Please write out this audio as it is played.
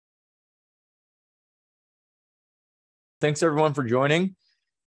thanks everyone for joining.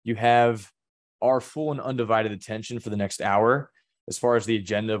 You have our full and undivided attention for the next hour. As far as the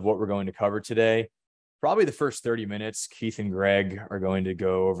agenda of what we're going to cover today, probably the first 30 minutes, Keith and Greg are going to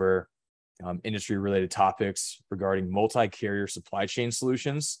go over industry-related topics regarding multi-carrier supply chain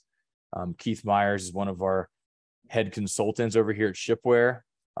solutions. Keith Myers is one of our head consultants over here at Shipware.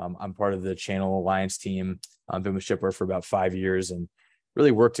 I'm part of the Channel Alliance team. I've been with Shipware for about 5 years and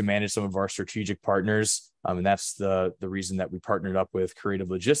really work to manage some of our strategic partners. And that's the reason that we partnered up with Creative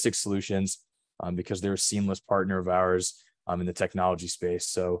Logistics Solutions, because they're a seamless partner of ours in the technology space.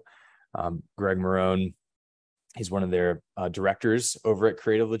 So Greg Marone, he's one of their directors over at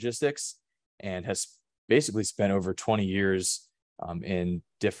Creative Logistics and has basically spent over 20 years in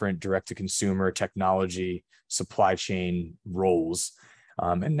different direct-to-consumer technology supply chain roles,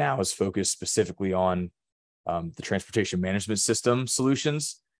 and now is focused specifically on the transportation management system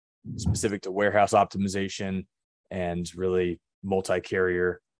solutions specific to warehouse optimization and really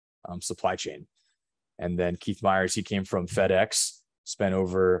multi-carrier supply chain. And then Keith Myers, he came from FedEx, spent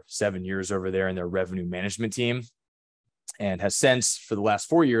over 7 years over there in their revenue management team, and has since, for the last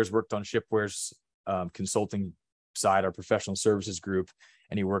 4 years, worked on Shipware's consulting side, our professional services group,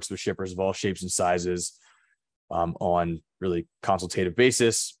 and he works with shippers of all shapes and sizes on really consultative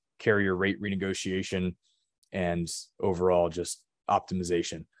basis, carrier rate renegotiation, and overall just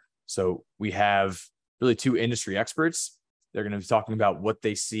optimization. So we have really two industry experts. They're going to be talking about what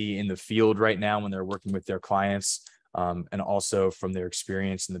they see in the field right now when they're working with their clients, and also from their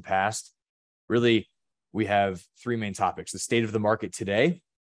experience in the past. Really, we have three main topics: the state of the market today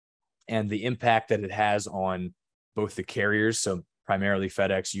and the impact that it has on both the carriers, so primarily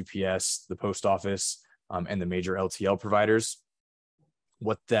FedEx, UPS, the post office, and the major LTL providers,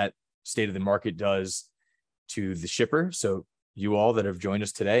 what that state of the market does to the shipper, so you all that have joined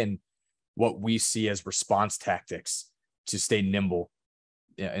us today, and what we see as response tactics to stay nimble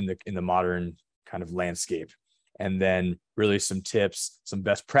in the modern kind of landscape. And then really some tips, some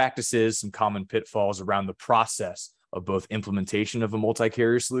best practices, some common pitfalls around the process of both implementation of a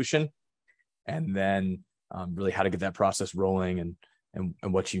multi-carrier solution, and then really how to get that process rolling and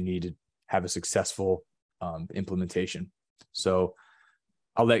what you need to have a successful implementation. So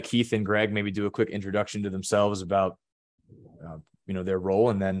I'll let Keith and Greg maybe do a quick introduction to themselves about their role,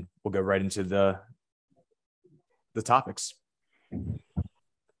 and then we'll go right into the topics.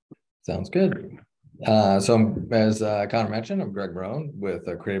 Sounds good. So as Connor mentioned, I'm Greg Marone with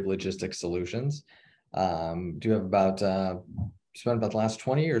Creative Logistics Solutions. Spent about the last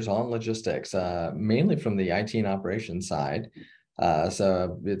 20 years on logistics, mainly from the IT and operations side.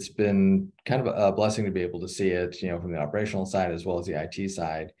 So it's been kind of a blessing to be able to see it, from the operational side as well as the IT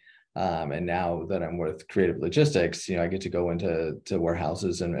side. And now that I'm with Creative Logistics, I get to go into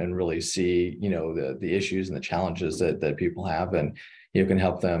warehouses and really see, the issues and the challenges that people have, and can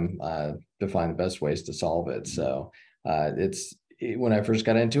help them define the best ways to solve it. So when I first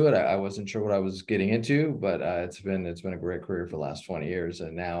got into it, I wasn't sure what I was getting into, but it's been a great career for the last 20 years.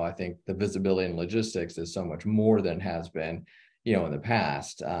 And now I think the visibility in logistics is so much more than has been, in the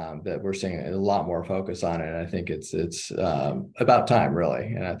past, that we're seeing a lot more focus on it. And I think it's about time,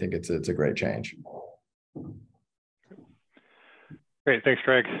 really. And I think it's a great change. Great, thanks,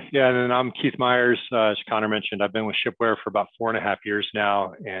 Greg. Yeah, and then I'm Keith Myers. As Connor mentioned, I've been with Shipware for about 4.5 years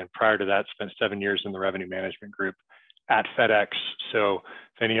now, and prior to that, spent 7 years in the revenue management group at FedEx. So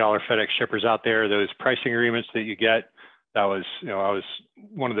if any of y'all are FedEx shippers out there, those pricing agreements that you get, that was, I was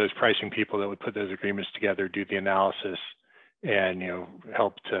one of those pricing people that would put those agreements together, do the analysis, and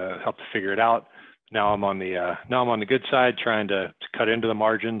help to figure it out. Now I'm on the good side, trying to cut into the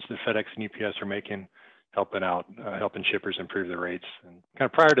margins that FedEx and UPS are making, helping shippers improve their rates. And kind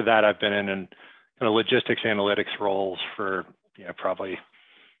of prior to that, I've been in kind of logistics analytics roles for probably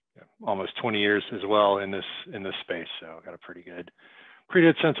almost 20 years as well in this space. So I've got a pretty good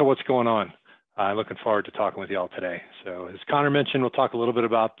sense of what's going on. I'm looking forward to talking with y'all today. So as Connor mentioned, we'll talk a little bit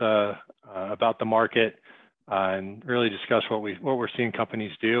about the market, and really discuss what we're seeing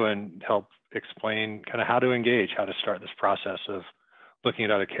companies do, and help explain kind of how to engage, how to start this process of looking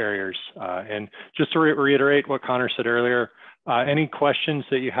at other carriers. And just to reiterate what Connor said earlier, any questions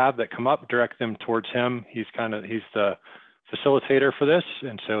that you have that come up, direct them towards him. He's the facilitator for this,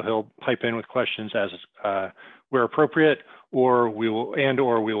 and so he'll pipe in with questions as where appropriate, or we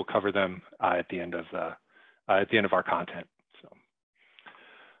will cover them at the end of our content.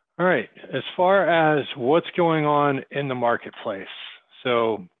 All right, as far as what's going on in the marketplace.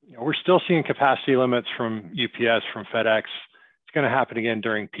 So we're still seeing capacity limits from UPS, from FedEx. It's going to happen again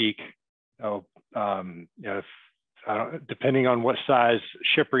during peak. Depending on what size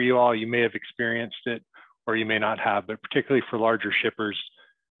shipper you may have experienced it, or you may not have, but particularly for larger shippers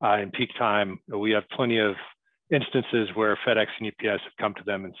in peak time, we have plenty of instances where FedEx and UPS have come to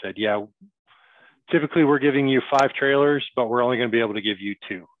them and said, yeah, typically we're giving you 5 trailers, but we're only going to be able to give you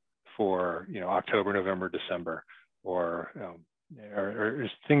 2 for October, November, December, or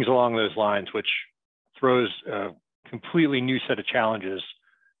things along those lines, which throws a completely new set of challenges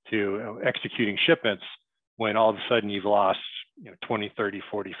to executing shipments when all of a sudden you've lost 20, 30,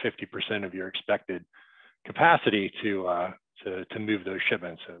 40, 50% of your expected capacity to move those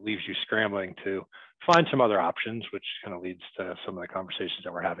shipments. So it leaves you scrambling to find some other options, which kind of leads to some of the conversations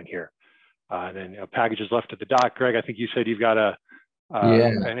that we're having here. And then packages left at the dock. Greg, I think you said you've got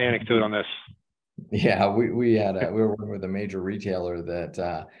an anecdote on this. Yeah, we were working with a major retailer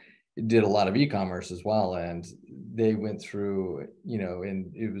that did a lot of e-commerce as well, and they went through,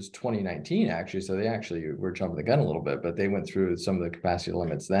 and it was 2019 actually, so they actually were jumping the gun a little bit, but they went through some of the capacity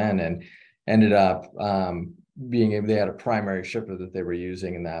limits then and ended up they had a primary shipper that they were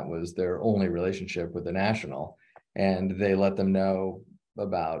using, and that was their only relationship with the national, and they let them know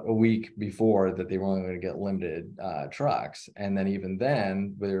about a week before that they were only going to get limited trucks, and then even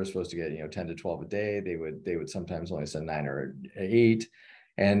then they were supposed to get 10 to 12 a day. They would sometimes only send 9 or 8,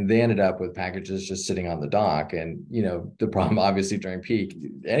 and they ended up with packages just sitting on the dock. And the problem obviously during peak,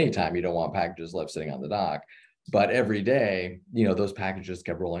 anytime you don't want packages left sitting on the dock, but every day those packages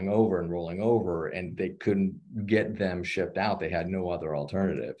kept rolling over, and they couldn't get them shipped out. They had no other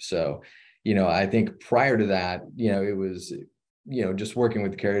alternative. So I think prior to that, it was just working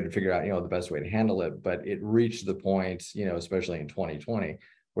with the carrier to figure out, the best way to handle it. But it reached the point, especially in 2020,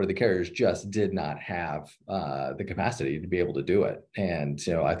 where the carriers just did not have the capacity to be able to do it. And,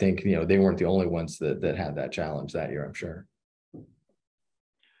 I think, they weren't the only ones that had that challenge that year, I'm sure.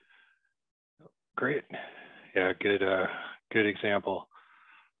 Great. Yeah, good example.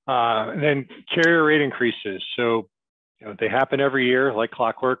 And then carrier rate increases. So, they happen every year like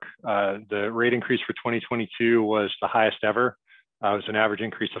clockwork. The rate increase for 2022 was the highest ever. It was an average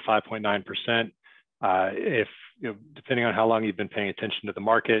increase of 5.9%. If depending on how long you've been paying attention to the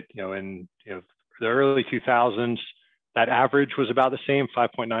market, in the early 2000s, that average was about the same,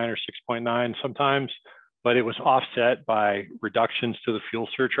 5.9 or 6.9 sometimes, but it was offset by reductions to the fuel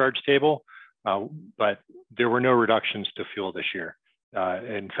surcharge table. But there were no reductions to fuel this year.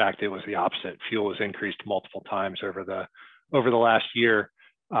 In fact, it was the opposite. Fuel was increased multiple times over the last year,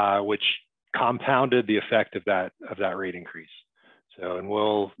 which compounded the effect of that rate increase. So, and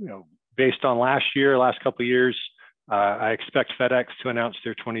we'll, based on last couple of years, I expect FedEx to announce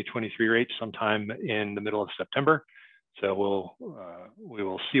their 2023 rates sometime in the middle of September. So we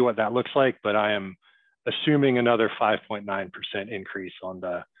will see what that looks like, but I am assuming another 5.9% increase on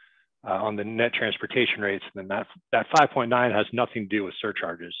the net transportation rates, and then that 5.9 has nothing to do with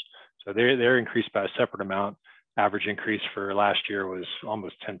surcharges. So they're increased by a separate amount. Average increase for last year was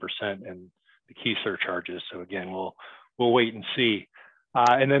almost 10% in the key surcharges. So again, we'll wait and see.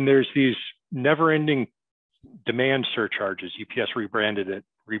 And then there's these never-ending demand surcharges. UPS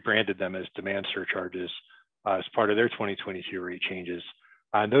rebranded them as demand surcharges as part of their 2022 rate changes.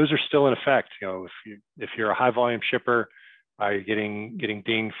 Those are still in effect. If you're a high volume shipper, you're getting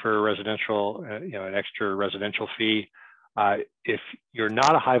dinged for residential, an extra residential fee. If you're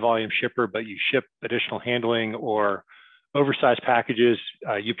not a high volume shipper, but you ship additional handling or oversized packages,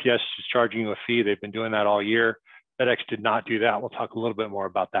 UPS is charging you a fee. They've been doing that all year. FedEx did not do that. We'll talk a little bit more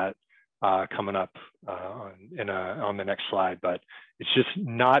about that coming up on the next slide, but it's just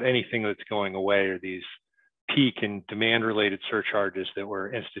not anything that's going away, or these peak and demand related surcharges that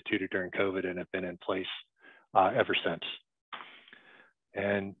were instituted during COVID and have been in place ever since.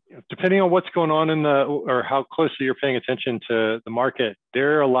 And depending on what's going on or how closely you're paying attention to the market,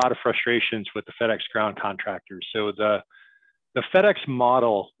 there are a lot of frustrations with the FedEx ground contractors. So the FedEx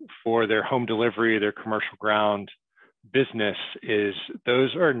model for their home delivery, their commercial ground business is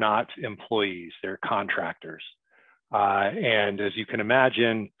those are not employees, they're contractors. And as you can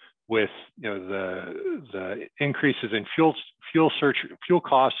imagine, with the increases in fuel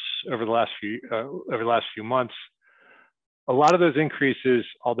costs over the last few months, a lot of those increases,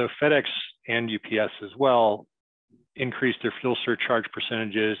 although FedEx and UPS as well increased their fuel surcharge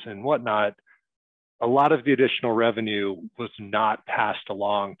percentages and whatnot, a lot of the additional revenue was not passed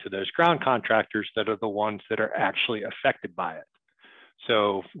along to those ground contractors that are the ones that are actually affected by it.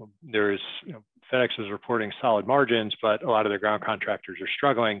 So there's, FedEx is reporting solid margins, but a lot of their ground contractors are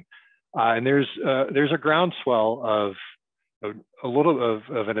struggling. And there's a groundswell of a little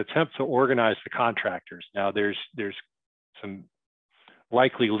of an attempt to organize the contractors. Now there's some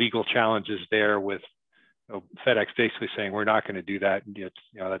likely legal challenges there with FedEx basically saying we're not going to do that.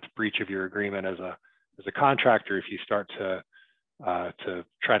 That's a breach of your agreement as a a contractor if you start to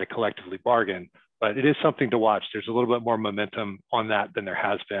try to collectively bargain. But it is something to watch. There's a little bit more momentum on that than there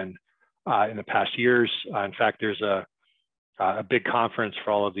has been in the past years. In fact, there's a big conference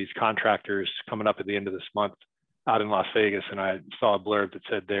for all of these contractors coming up at the end of this month out in Las Vegas, and I saw a blurb that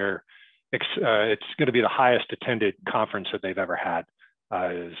said it's going to be the highest attended conference that they've ever had,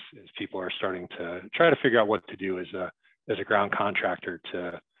 as people are starting to try to figure out what to do as a ground contractor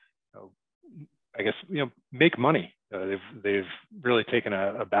to, I guess, make money. They've really taken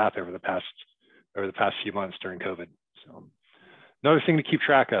a bath over the past few months during COVID. So another thing to keep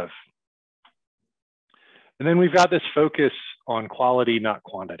track of. And then we've got this focus on quality, not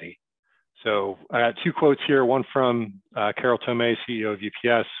quantity. So I got two quotes here, one from Carol Tomé, CEO of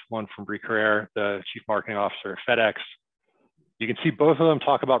UPS, one from Brie Carrere, the Chief Marketing Officer at FedEx. You can see both of them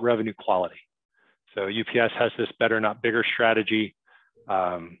talk about revenue quality. So UPS has this better, not bigger strategy,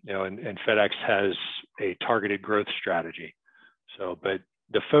 and FedEx has a targeted growth strategy. So, but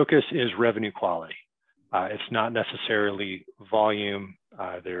the focus is revenue quality. It's not necessarily volume.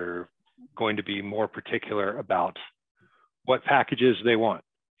 They're going to be more particular about what packages they want.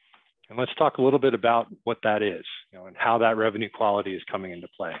 And let's talk a little bit about what that is, and how that revenue quality is coming into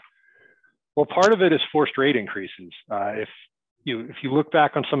play. Well, part of it is forced rate increases. If you look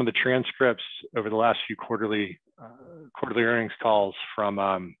back on some of the transcripts over the last few quarterly earnings calls from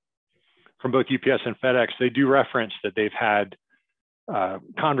both UPS and FedEx, they do reference that they've had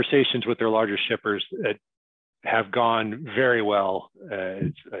conversations with their larger shippers that have gone very well.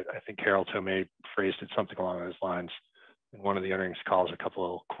 I think Carol Tomé phrased it something along those lines in one of the earnings calls a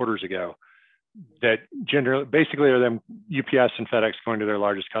couple of quarters ago, that basically are them, UPS and FedEx, going to their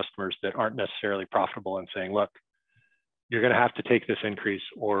largest customers that aren't necessarily profitable and saying, look, you're going to have to take this increase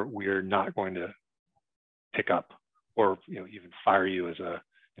or we're not going to pick up, or even fire you in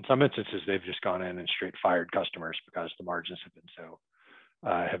some instances, they've just gone in and straight fired customers because the margins have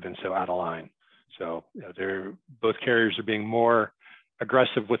been so out of line. So both carriers are being more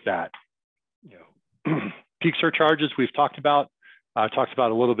aggressive with that. Peak surcharges we've talked about a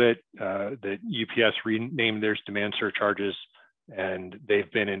little bit, that UPS renamed theirs demand surcharges, and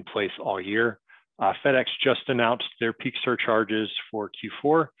they've been in place all year. FedEx just announced their peak surcharges for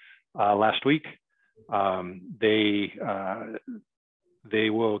Q4 last week. They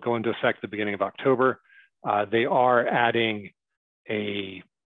will go into effect the beginning of October. They are adding a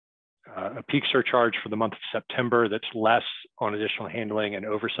peak surcharge for the month of September that's less on additional handling and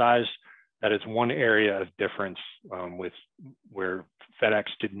oversized. That is one area of difference with where FedEx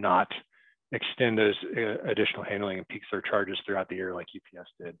did not extend those additional handling and peak surcharges throughout the year like UPS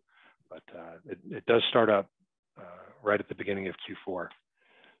did. But it does start up right at the beginning of Q4.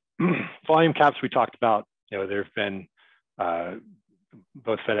 Volume caps we talked about. There have been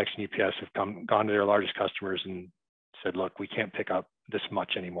both FedEx and UPS have gone to their largest customers and said, look, we can't pick up this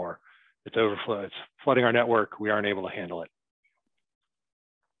much anymore. It's overflow. It's flooding our network. We aren't able to handle it.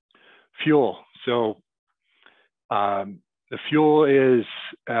 Fuel. So the fuel is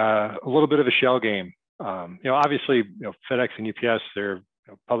a little bit of a shell game. Obviously, FedEx and UPS, they're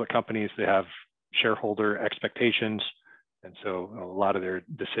public companies. They have shareholder expectations, and so a lot of their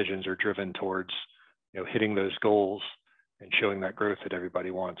decisions are driven towards hitting those goals and showing that growth that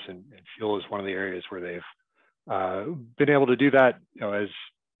everybody wants. And fuel is one of the areas where they've been able to do that. As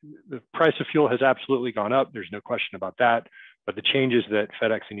the price of fuel has absolutely gone up, there's no question about that. But the changes that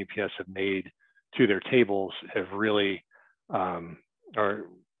FedEx and UPS have made to their tables have really are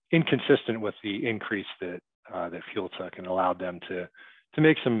inconsistent with the increase that fuel took, and allowed them to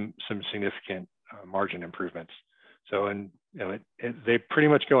make some significant margin improvements. So, they pretty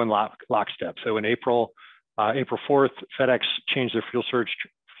much go in lockstep. So in April 4th, FedEx changed their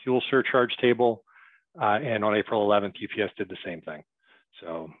fuel surcharge table, and on April 11th, UPS did the same thing.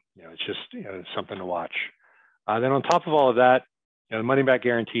 So it's just something to watch. Then on top of all of that, money back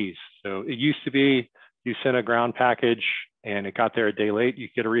guarantees. So it used to be you sent a ground package and it got there a day late, you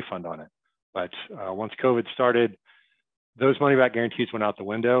get a refund on it. But once COVID started, those money back guarantees went out the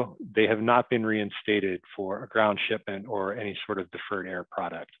window. They have not been reinstated for a ground shipment or any sort of deferred air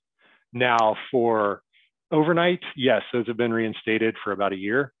product. Now for overnight, yes, those have been reinstated for about a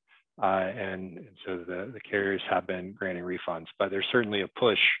year. And so the carriers have been granting refunds, but there's certainly a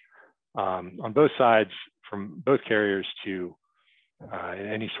push on both sides from both carriers to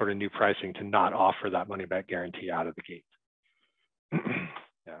any sort of new pricing to not offer that money back guarantee out of the gate.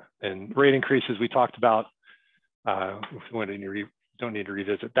 Yeah. And rate increases we talked about. We don't need to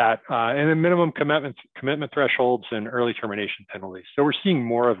revisit that. And then minimum commitment thresholds and early termination penalties. So we're seeing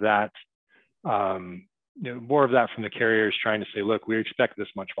more of that. More of that from the carriers trying to say, look, we expect this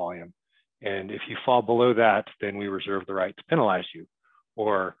much volume, And if you fall below that, then we reserve the right to penalize you.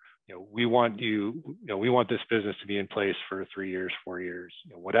 Or, we want we want this business to be in place for 3 years, 4 years,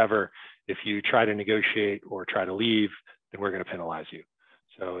 whatever. If you try to negotiate or try to leave, then we're going to penalize you.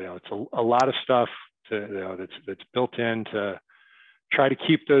 So, it's a lot of stuff that's built in to try to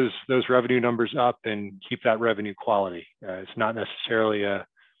keep those revenue numbers up and keep that revenue quality. It's not necessarily a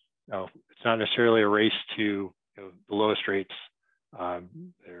race to the lowest rates.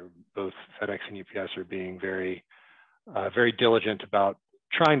 They're both FedEx and UPS are being very diligent about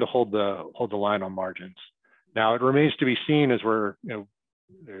trying to hold the line on margins. Now it remains to be seen, as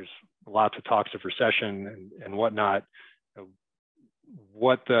there's lots of talks of recession and whatnot, how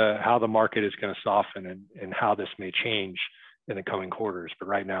the market is going to soften and how this may change in the coming quarters. But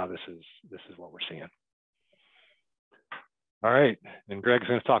right now, this is what we're seeing. All right, and Greg's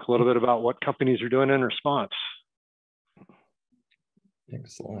going to talk a little bit about what companies are doing in response.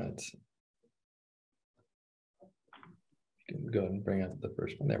 Excellent. You can go ahead and bring up the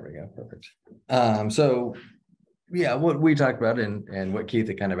first one. There we go. Perfect. So yeah, what we talked about and what Keith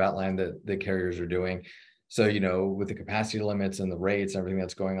had kind of outlined that the carriers are doing. So, with the capacity limits and the rates, everything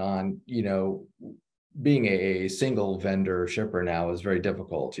that's going on, being a single vendor shipper now is very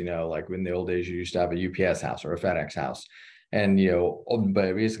difficult. Like in the old days, you used to have a UPS house or a FedEx house, and,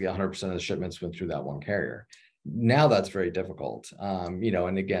 but basically 100% of the shipments went through that one carrier. Now that's very difficult.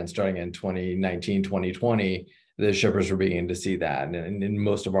 And again, starting in 2019, 2020, the shippers were beginning to see that. And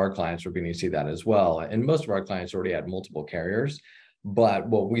most of our clients were beginning to see that as well. And most of our clients already had multiple carriers. But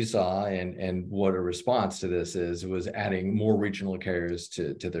what we saw and what a response to this was adding more regional carriers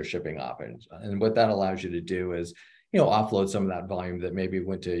to their shipping options. And what that allows you to do is, offload some of that volume that maybe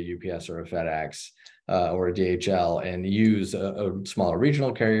went to a UPS or a FedEx or a DHL and use a smaller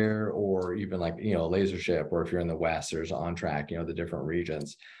regional carrier, or even like, Laser Ship, or if you're in the West, there's On Track, the different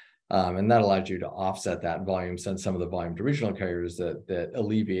regions. And that allows you to offset that volume, send some of the volume to regional carriers that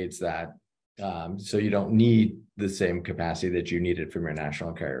alleviates that. So you don't need the same capacity that you needed from your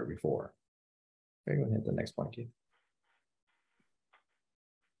national carrier before. Okay, go ahead and hit the next point, Keith.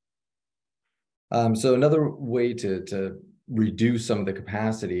 So another way to reduce some of the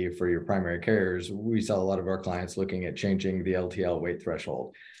capacity for your primary carriers, we saw a lot of our clients looking at changing the LTL weight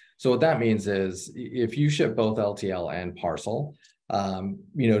threshold. So what that means is if you ship both LTL and parcel,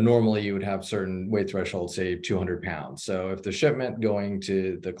 normally you would have certain weight thresholds, say 200 pounds. So if the shipment going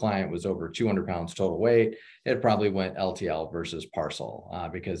to the client was over 200 pounds total weight, it probably went LTL versus parcel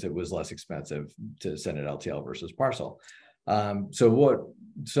because it was less expensive to send it LTL versus parcel. So what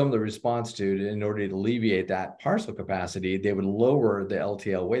some of the response to, in order to alleviate that parcel capacity, they would lower the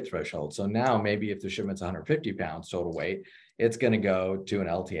LTL weight threshold. So now maybe if the shipment's 150 pounds total weight, it's going to go to an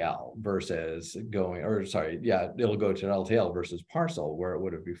LTL versus it'll go to an LTL versus parcel where it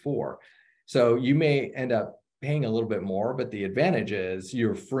would have before. So you may end up paying a little bit more, but the advantage is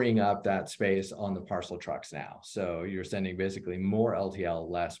you're freeing up that space on the parcel trucks now. So you're sending basically more LTL,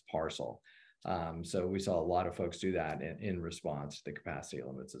 less parcel. So we saw a lot of folks do that in response to the capacity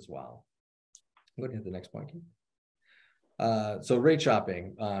limits as well. Go ahead and hit the next point. So rate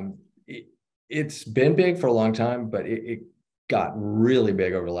shopping, it's been big for a long time, but it got really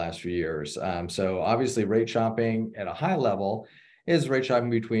big over the last few years. So obviously rate shopping at a high level is rate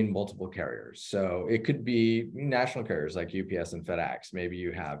shopping between multiple carriers. So it could be national carriers like UPS and FedEx. Maybe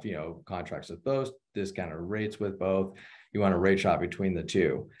you have, contracts with both, discounted rates with both. You want to rate shop between the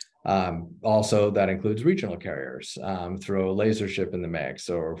two. Also, that includes regional carriers. Throw Laser Ship in the mix,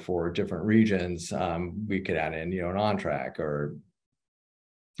 or for different regions, we could add in, an On Track or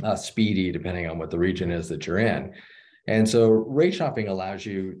Speedy, depending on what the region is that you're in. And so rate shopping allows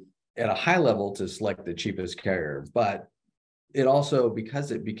you at a high level to select the cheapest carrier, but it also,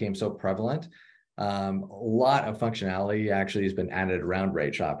 because it became so prevalent, a lot of functionality actually has been added around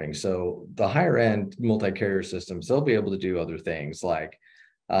rate shopping. So the higher end multi-carrier systems, they'll be able to do other things like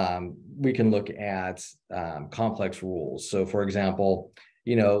we can look at complex rules. So for example,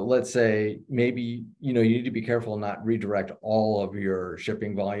 let's say maybe, you need to be careful and not redirect all of your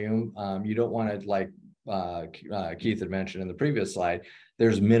shipping volume. You don't want to, like Keith had mentioned in the previous slide,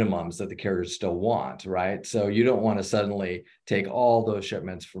 there's minimums that the carriers still want, right? So you don't want to suddenly take all those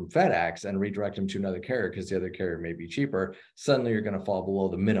shipments from FedEx and redirect them to another carrier because the other carrier may be cheaper. Suddenly you're going to fall below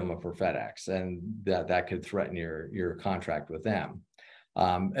the minimum for FedEx, and that could threaten your contract with them.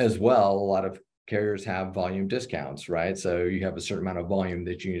 As well, a lot of carriers have volume discounts, right? So you have a certain amount of volume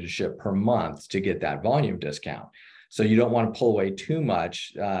that you need to ship per month to get that volume discount. So you don't want to pull away too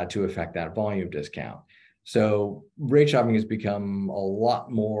much to affect that volume discount. So rate shopping has become a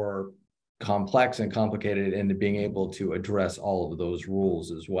lot more complex and complicated into being able to address all of those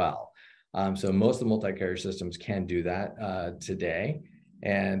rules as well. So most of the multi-carrier systems can do that today.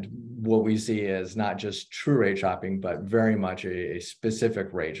 And what we see is not just true rate shopping, but very much a specific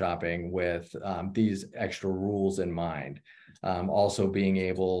rate shopping with these extra rules in mind. Also being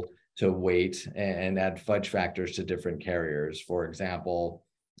able to weight and add fudge factors to different carriers. For example,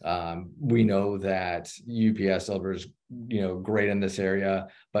 we know that UPS delivers, great in this area,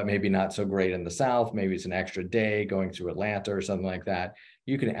 but maybe not so great in the South. Maybe it's an extra day going through Atlanta or something like that.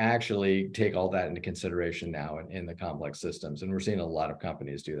 You can actually take all that into consideration now in the complex systems. And we're seeing a lot of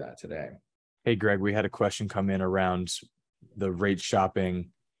companies do that today. Hey, Greg, we had a question come in around the rate shopping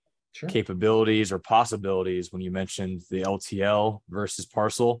Sure. capabilities or possibilities when you mentioned the LTL versus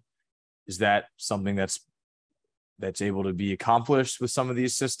parcel. Is that something that's able to be accomplished with some of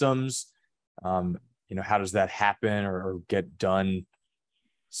these systems? How does that happen or get done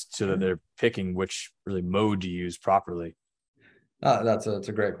so that they're picking which really mode to use properly? That's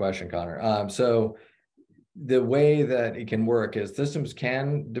a great question, Connor. So the way that it can work is systems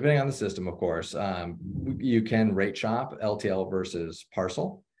can, depending on the system, of course, you can rate shop LTL versus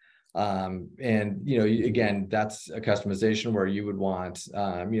parcel. Again, that's a customization where you would want,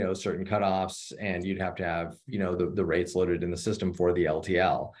 certain cutoffs, and you'd have to have, the rates loaded in the system for the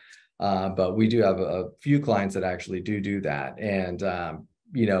LTL. But we do have a few clients that actually do that. And,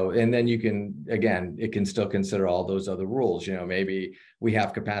 and then you can, again, it can still consider all those other rules. Maybe we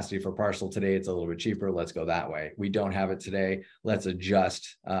have capacity for parcel today. It's a little bit cheaper. Let's go that way. We don't have it today. Let's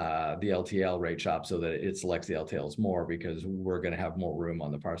adjust the LTL rate shop so that it selects the LTLs more because we're going to have more room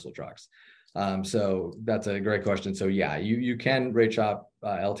on the parcel trucks. So that's a great question. So yeah, you can rate shop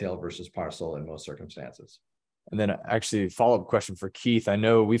LTL versus parcel in most circumstances. And then actually follow-up question for Keith. I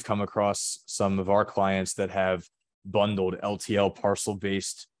know we've come across some of our clients that have bundled LTL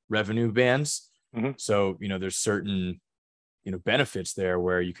parcel-based revenue bands. Mm-hmm. So, there's certain, benefits there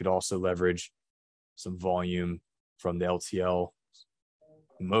where you could also leverage some volume from the LTL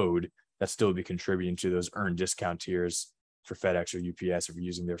mode that still would be contributing to those earned discount tiers for FedEx or UPS if you're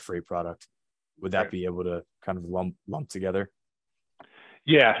using their freight product. Would that be able to kind of lump together?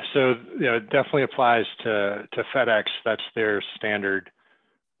 Yeah, so it definitely applies to FedEx. That's their standard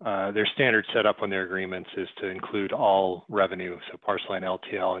setup on their agreements is to include all revenue, so parcel and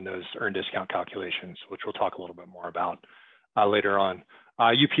LTL, in those earned discount calculations, which we'll talk a little bit more about later on.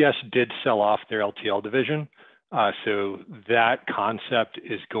 UPS did sell off their LTL division, so that concept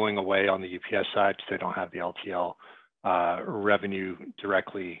is going away on the UPS side because they don't have the LTL revenue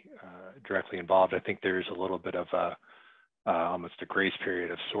directly involved. I think there's a little bit of almost a grace period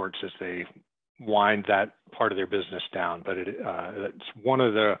of sorts as they wind that part of their business down. But it's one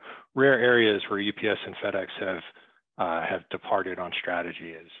of the rare areas where UPS and FedEx have departed on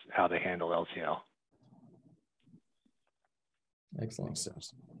strategy is how they handle LTL. Excellent.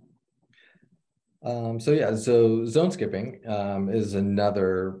 So zone skipping is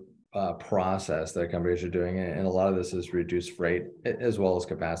another process that companies are doing, and a lot of this is reduced freight as well as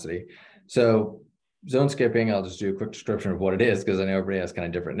capacity. So zone skipping, I'll just do a quick description of what it is because I know everybody has kind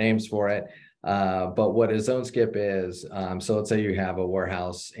of different names for it. But what a zone skip is, so let's say you have a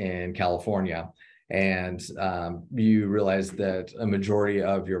warehouse in California and you realize that a majority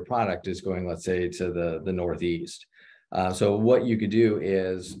of your product is going, let's say, to the Northeast. So what you could do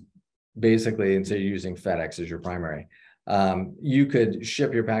is basically, and say you're using FedEx as your primary, you could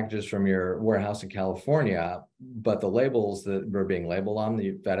ship your packages from your warehouse in California, but the labels that were being labeled on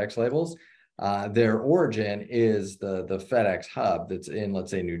the FedEx labels, their origin is the FedEx hub that's in,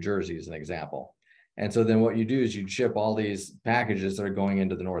 let's say, New Jersey as an example. And so then what you do is you ship all these packages that are going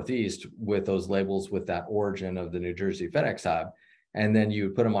into the Northeast with those labels with that origin of the New Jersey FedEx hub. And then you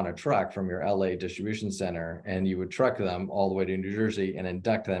would put them on a truck from your LA distribution center, and you would truck them all the way to New Jersey and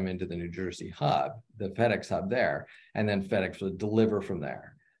induct them into the New Jersey hub, the FedEx hub there, and then FedEx would deliver from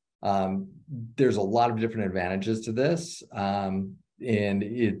there. There's a lot of different advantages to this.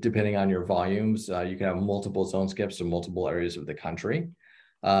 Depending on your volumes, you can have multiple zone skips in multiple areas of the country.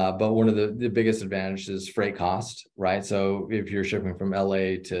 But one of the biggest advantages is freight cost, right? So if you're shipping from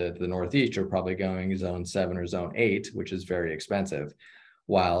LA to the Northeast, you're probably going zone 7 or zone 8, which is very expensive.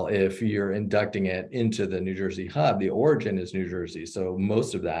 While if you're inducting it into the New Jersey hub, the origin is New Jersey. So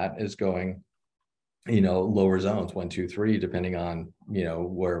most of that is going, lower zones, 1, 2, 3, depending on,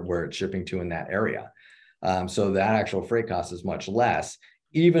 where it's shipping to in that area. So that actual freight cost is much less.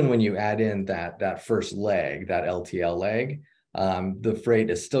 Even when you add in that first leg, that LTL leg, the freight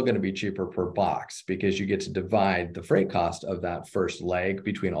is still going to be cheaper per box because you get to divide the freight cost of that first leg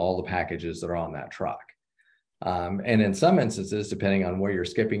between all the packages that are on that truck. And in some instances, depending on where you're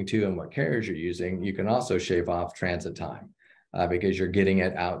skipping to and what carriers you're using, you can also shave off transit time. because you're getting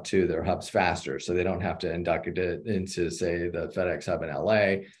it out to their hubs faster. So they don't have to induct it into, say, the FedEx hub in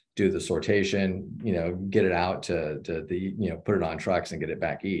LA, do the sortation, get it out to the, put it on trucks and get it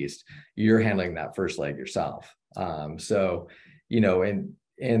back east. You're handling that first leg yourself. So,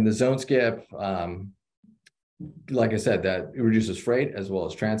 in the zone skip, like I said, that it reduces freight as well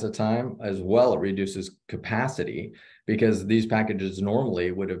as transit time, as well it reduces capacity, because these packages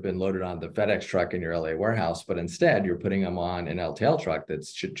normally would have been loaded on the FedEx truck in your LA warehouse, but instead you're putting them on an LTL truck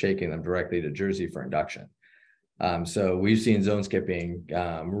that's taking them directly to Jersey for induction. So we've seen zone skipping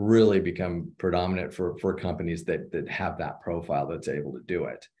really become predominant for companies that have that profile that's able to do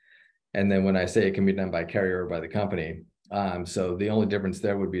it. And then when I say it can be done by carrier or by the company, so the only difference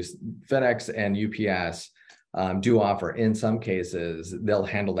there would be FedEx and UPS do offer, in some cases, they'll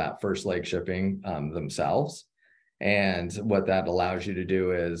handle that first leg shipping themselves. And what that allows you to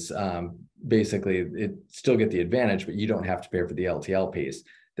do is basically it still get the advantage, but you don't have to pay for the LTL piece.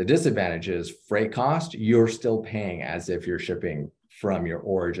 The disadvantage is freight cost. You're still paying as if you're shipping from your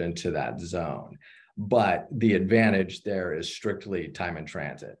origin to that zone. But the advantage there is strictly time in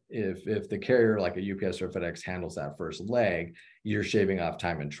transit. If the carrier like a UPS or FedEx handles that first leg, you're shaving off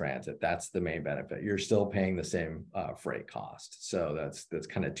time in transit. That's the main benefit. You're still paying the same freight cost. So that's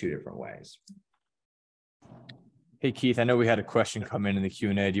kind of two different ways. Hey, Keith, I know we had a question come in the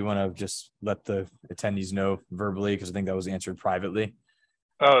Q&A. Do you want to just let the attendees know verbally? Because I think that was answered privately.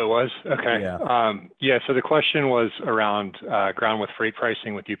 Oh, it was? Okay. Yeah. So the question was around ground with freight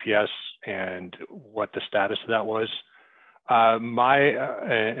pricing with UPS and what the status of that was.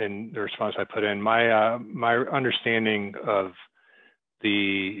 And the response I put in, my understanding of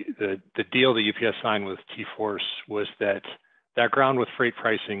the deal that UPS signed with T-Force was that ground with freight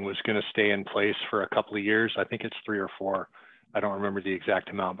pricing was going to stay in place for a couple of years. I think it's 3 or 4. I don't remember the exact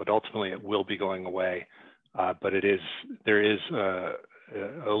amount, but ultimately it will be going away. But there is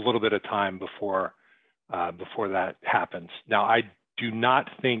a little bit of time before that happens. Now, I do not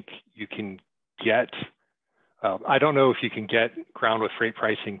think you can get, I don't know if you can get ground with freight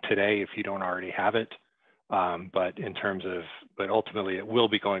pricing today if you don't already have it. But ultimately it will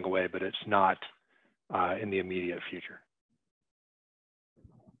be going away, but it's not in the immediate future.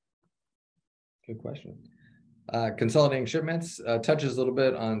 Good question. Consolidating shipments touches a little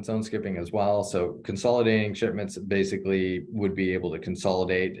bit on zone skipping as well. So consolidating shipments basically would be able to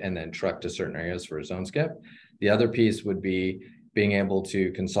consolidate and then truck to certain areas for a zone skip. The other piece would be being able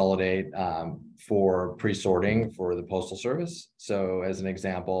to consolidate for pre-sorting for the Postal Service. So as an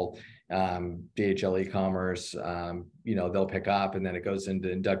example, DHL e-commerce, they'll pick up and then it goes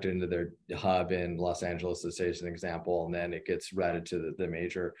inducted into their hub in Los Angeles, let's say as an example, and then it gets routed to the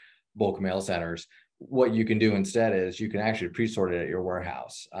major bulk mail centers. What you can do instead is you can actually pre-sort it at your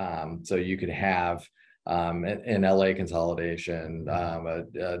warehouse. So you could have an LA consolidation,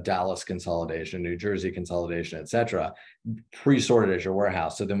 a Dallas consolidation, New Jersey consolidation, et cetera, pre-sorted at your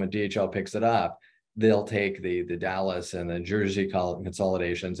warehouse. So then when DHL picks it up, they'll take the Dallas and the Jersey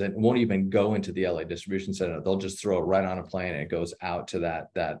consolidations and won't even go into the LA distribution center. They'll just throw it right on a plane and it goes out to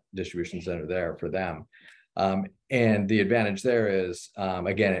that distribution center there for them. And the advantage there is,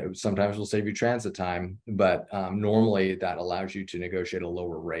 again, it sometimes will save you transit time, but normally that allows you to negotiate a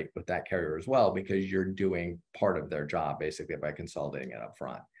lower rate with that carrier as well, because you're doing part of their job basically by consolidating it up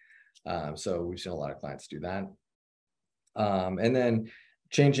front. So we've seen a lot of clients do that. And then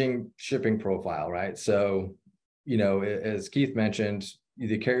changing shipping profile, right? So, as Keith mentioned,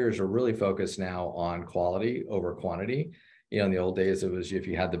 the carriers are really focused now on quality over quantity. In the old days, it was if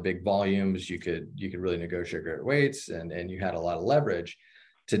you had the big volumes, you could really negotiate great rates and you had a lot of leverage.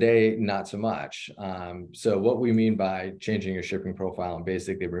 Today, not so much. So what we mean by changing your shipping profile and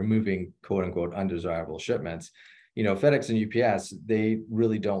basically removing quote unquote undesirable shipments, FedEx and UPS, they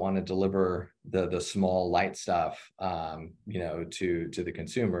really don't want to deliver the small light stuff, to the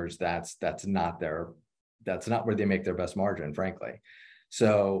consumers. That's not where they make their best margin, frankly.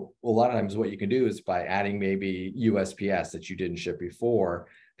 So a lot of times what you can do is by adding maybe USPS that you didn't ship before,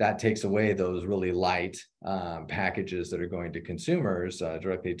 that takes away those really light packages that are going to consumers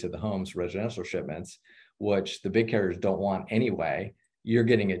directly to the homes, residential shipments, which the big carriers don't want anyway. You're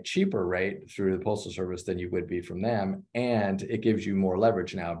getting a cheaper rate through the Postal Service than you would be from them. And it gives you more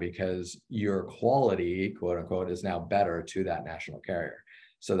leverage now because your quality, quote unquote, is now better to that national carrier.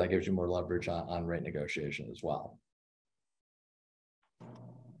 So that gives you more leverage on rate negotiation as well.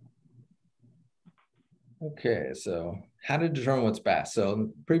 Okay, so how to determine what's best. So in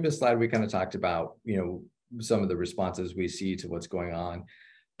the previous slide, we kind of talked about, some of the responses we see to what's going on,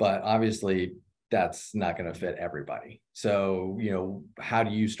 but obviously that's not going to fit everybody. So, how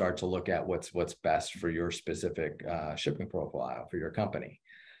do you start to look at what's best for your specific shipping profile for your company?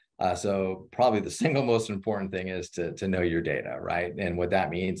 So probably the single most important thing is to know your data, right? And what that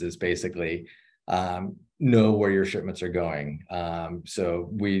means is basically know where your shipments are going. So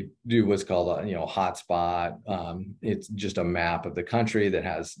we do what's called a hotspot. It's just a map of the country that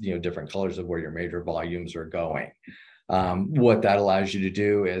has different colors of where your major volumes are going. What that allows you to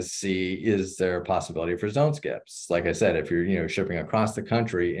do is see, is there a possibility for zone skips? Like I said, if you're shipping across the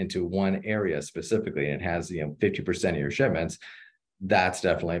country into one area specifically, and it has 50% of your shipments, that's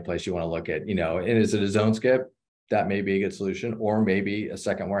definitely a place you want to look at. And is it a zone skip? That may be a good solution, or maybe a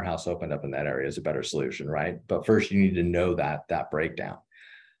second warehouse opened up in that area is a better solution, right? But first, you need to know that breakdown.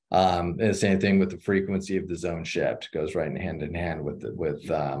 And the same thing with the frequency of the zone shipped, goes right hand in hand with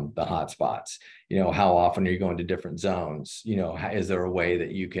the hotspots. How often are you going to different zones? Is there a way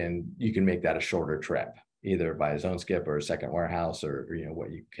that you can make that a shorter trip, either by a zone skip or a second warehouse, or what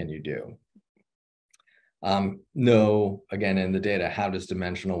can you do? Know, again, in the data, how does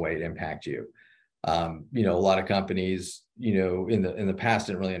dimensional weight impact you? A lot of companies, in the past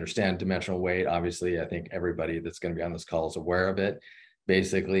didn't really understand dimensional weight. Obviously, I think everybody that's going to be on this call is aware of it.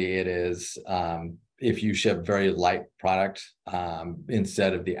 Basically, it is if you ship very light product,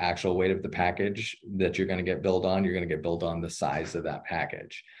 instead of the actual weight of the package that you're going to get billed on, you're going to get billed on the size of that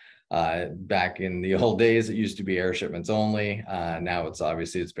package. Back in the old days, it used to be air shipments only. Now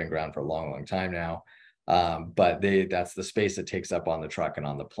it's been around for a long, long time now. But that's the space it takes up on the truck and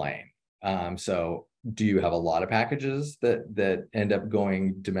on the plane. So do you have a lot of packages that end up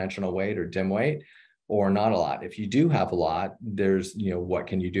going dimensional weight or dim weight, or not a lot? If you do have a lot, there's, what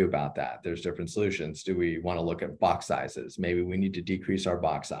can you do about that? There's different solutions. Do we want to look at box sizes? Maybe we need to decrease our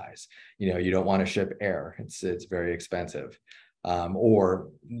box size. You don't want to ship air. It's very expensive. Or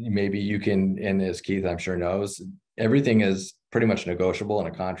maybe you can, and as Keith, I'm sure knows, everything is pretty much negotiable in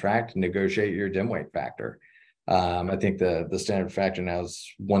a contract. Negotiate your dim weight factor. I think the standard factor now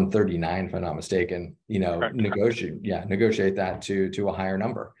is 139, if I'm not mistaken. Negotiate that to a higher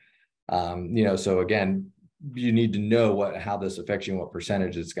number. So again, you need to know how this affects you and what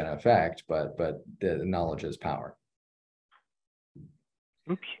percentage it's going to affect, but the knowledge is power.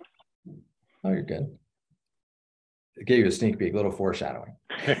 Oops. Oh, you're good. It gave you a sneak peek, a little foreshadowing.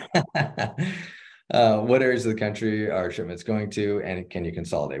 What areas of the country are shipments going to, and can you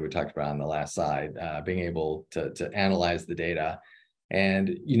consolidate? We talked about on the last slide, being able to analyze the data.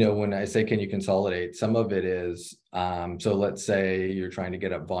 And, when I say, can you consolidate, some of it is, so let's say you're trying to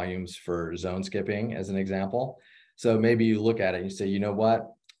get up volumes for zone skipping as an example. So maybe you look at it and you say, you know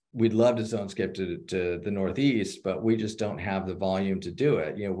what, we'd love to zone skip to the Northeast, but we just don't have the volume to do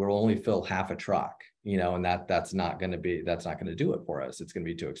it. We'll only fill half a truck, and that's not going to do it for us. It's going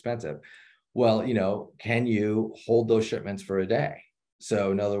to be too expensive. Well, can you hold those shipments for a day?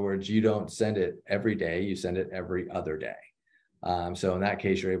 So in other words, you don't send it every day, you send it every other day. So in that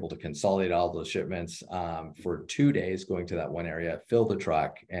case, you're able to consolidate all those shipments for 2 days going to that one area, fill the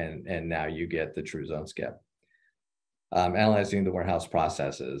truck, and now you get the true zone skip. Analyzing the warehouse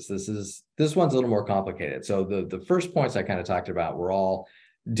processes. This one's a little more complicated. So the first points I kind of talked about were all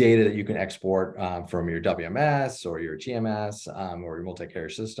data that you can export from your WMS or your TMS or your multi-carrier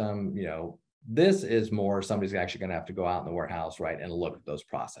system. This is more somebody's actually going to have to go out in the warehouse, right, and look at those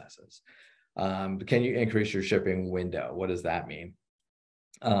processes. Can you increase your shipping window? What does that mean?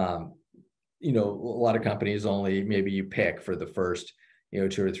 A lot of companies only, maybe you pick for the first 2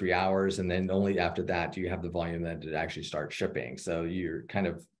 or 3 hours, and then only after that do you have the volume then to actually start shipping. So you're kind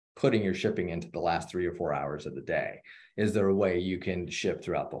of putting your shipping into the last 3 or 4 hours of the day. Is there a way you can ship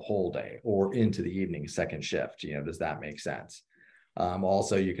throughout the whole day or into the evening, second shift? Does that make sense?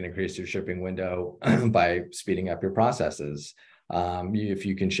 Also, you can increase your shipping window by speeding up your processes. If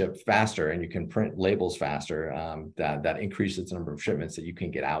you can ship faster and you can print labels faster, that increases the number of shipments that you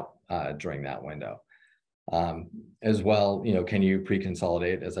can get out during that window. As well, can you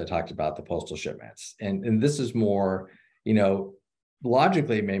pre-consolidate, as I talked about, the postal shipments? And this is more,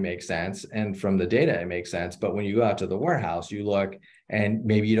 logically it may make sense, and from the data it makes sense, but when you go out to the warehouse, you look and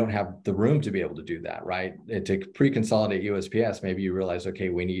maybe you don't have the room to be able to do that, right? And to pre-consolidate USPS, maybe you realize, okay,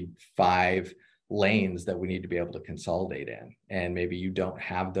 we need 5 lanes that we need to be able to consolidate in, and maybe you don't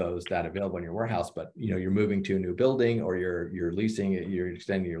have that available in your warehouse, but you're moving to a new building, or you're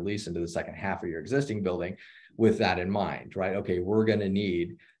extending your lease into the second half of your existing building with that in mind, right? Okay, we're going to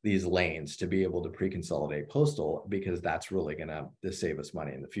need these lanes to be able to pre-consolidate postal, because that's really going to save us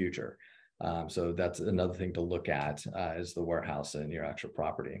money in the future. So that's another thing to look at is the warehouse and your actual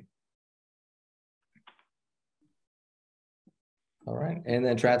property. All right. And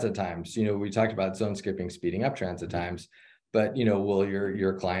then transit times, we talked about zone skipping, speeding up transit times, but, will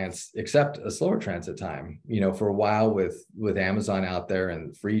your clients accept a slower transit time? For a while with Amazon out there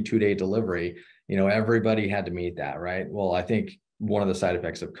and free 2-day delivery, everybody had to meet that, right? Well, I think one of the side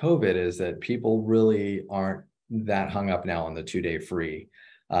effects of COVID is that people really aren't that hung up now on the 2-day free.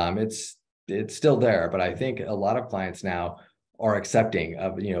 It's still there, but I think a lot of clients now are accepting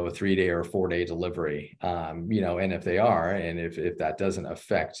of a 3-day or 4-day delivery, and if they are, and if that doesn't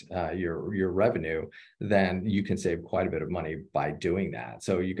affect your revenue, then you can save quite a bit of money by doing that.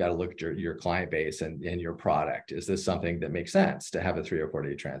 So you got to look at your client base and your product. Is this something that makes sense to have a 3 or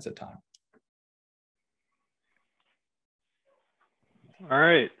 4-day transit time? All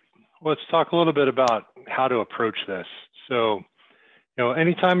right, let's talk a little bit about how to approach this. So,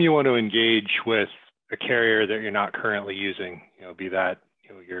 anytime you want to engage with a carrier that you're not currently using, be that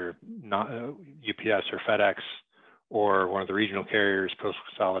you're not UPS or FedEx or one of the regional carriers, postal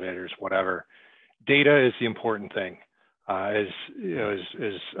consolidators, whatever. Data is the important thing. As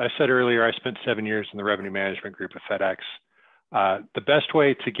I said earlier, I spent 7 years in the revenue management group at FedEx. The best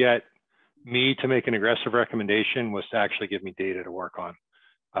way to get me to make an aggressive recommendation was to actually give me data to work on,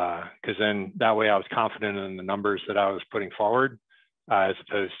 because then that way I was confident in the numbers that I was putting forward, as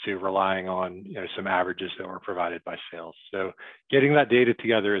opposed to relying on some averages that were provided by sales. So getting that data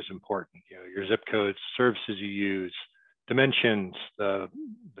together is important. Your zip codes, services you use, dimensions, the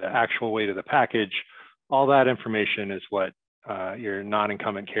actual weight of the package, all that information is what your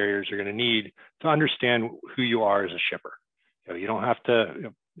non-incumbent carriers are going to need to understand who you are as a shipper. You don't have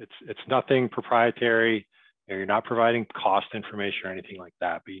to. It's nothing proprietary. You're not providing cost information or anything like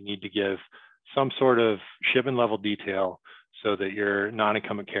that, but you need to give some sort of shipment level detail so that your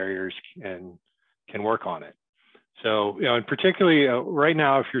non-incumbent carriers can work on it. So, and particularly right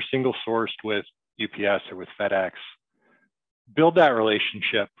now, if you're single sourced with UPS or with FedEx, build that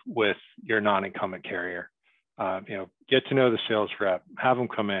relationship with your non-incumbent carrier. Get to know the sales rep, have them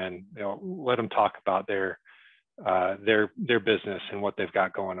come in, let them talk about their business and what they've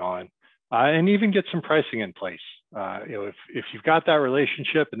got going on, and even get some pricing in place. If you've got that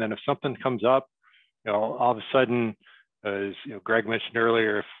relationship, and then if something comes up, all of a sudden, as Greg mentioned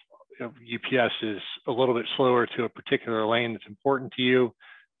earlier, if UPS is a little bit slower to a particular lane that's important to you,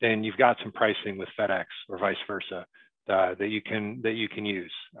 then you've got some pricing with FedEx or vice versa that you can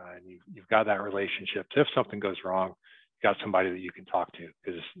use, and you've got that relationship. So if something goes wrong, you've got somebody that you can talk to,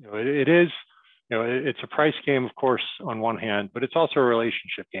 because it's a price game, of course, on one hand, but it's also a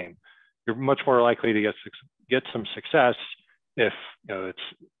relationship game. You're much more likely to get some success if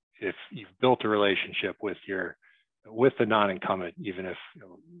you've built a relationship with the non-incumbent, even if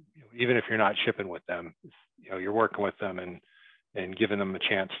you're not shipping with them. You're working with them and giving them a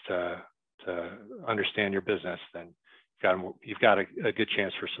chance to understand your business, then you've got a good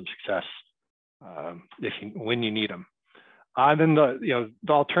chance for some success when you need them. Then the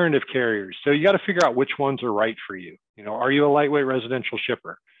alternative carriers. So you got to figure out which ones are right for you. Are you a lightweight residential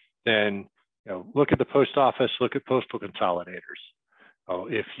shipper? Then look at the post office, look at postal consolidators.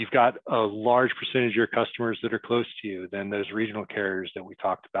 If you've got a large percentage of your customers that are close to you, then those regional carriers that we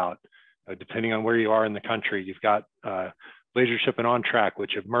talked about, depending on where you are in the country, you've got LaserShip and OnTrack,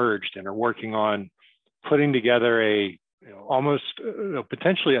 which have merged and are working on putting together almost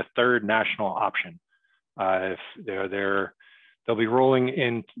potentially a third national option. If they'll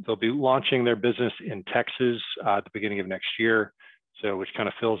be launching their business in Texas at the beginning of next year, so which kind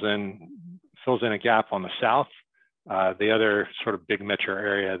of fills in a gap on the south. The other sort of big metro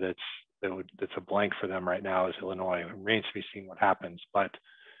area that's a blank for them right now is Illinois. It remains to be seen what happens, but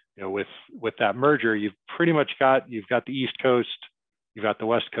with that merger, you've got the East Coast, you've got the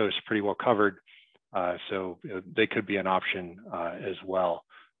West Coast pretty well covered, so they could be an option as well,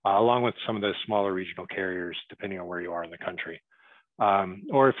 along with some of those smaller regional carriers, depending on where you are in the country.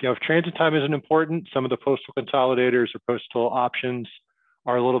 Or if transit time isn't important, some of the postal consolidators or postal options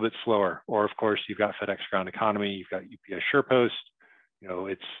are a little bit slower. Or of course, you've got FedEx Ground Economy, you've got UPS SurePost.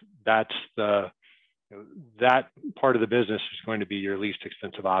 That part of the business is going to be your least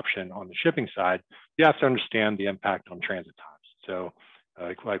expensive option on the shipping side. You have to understand the impact on transit times. So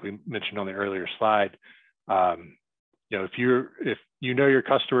like we mentioned on the earlier slide, if you know your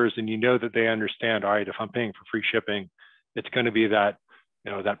customers and you know that they understand, all right, if I'm paying for free shipping, it's going to be that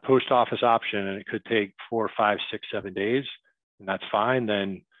post office option, and it could take 4, 5, 6, 7 days, and that's fine.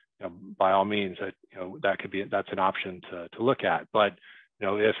 Then by all means, that's an option to look at. But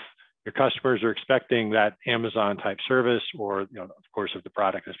if your customers are expecting that Amazon type service, or of course, if the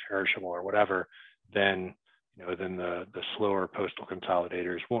product is perishable or whatever, then the slower postal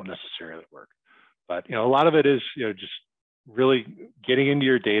consolidators won't necessarily work. But a lot of it is just really getting into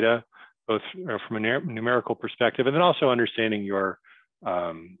your data, both from a numerical perspective, and then also understanding your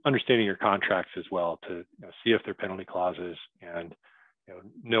contracts as well to see if there are penalty clauses and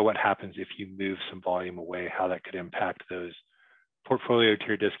know what happens if you move some volume away, how that could impact those portfolio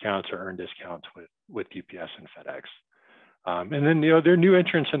tier discounts or earn discounts with UPS and FedEx. And then there are new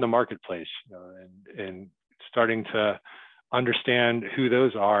entrants in the marketplace, and starting to understand who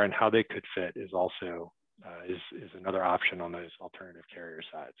those are and how they could fit is also is another option on those alternative carrier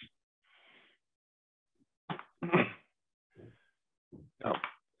sides.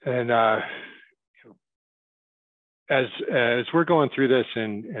 And as we're going through this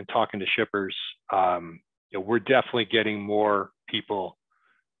and talking to shippers, we're definitely getting more people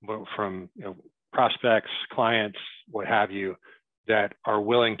from prospects, clients, what have you, that are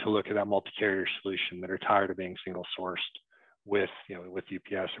willing to look at that multi-carrier solution, that are tired of being single sourced with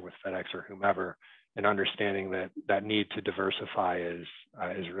UPS or with FedEx or whomever, and understanding that need to diversify is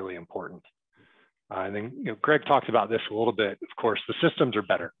really important. And then Greg talked about this a little bit. Of course, the systems are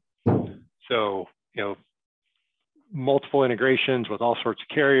better. So multiple integrations with all sorts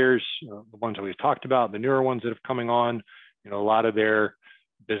of carriers, the ones that we've talked about, the newer ones that have coming on, a lot of their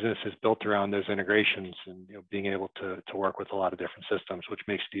business is built around those integrations and being able to work with a lot of different systems, which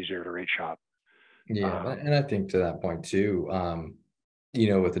makes it easier to rate shop. Yeah, and I think to that point too,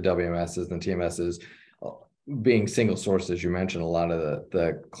 with the WMSs and TMSs being single source, as you mentioned, a lot of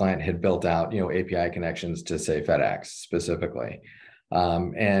the client had built out, API connections to say FedEx specifically.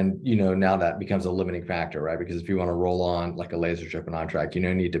 And now that becomes a limiting factor, right? Because if you want to roll on like a laser ship and on track,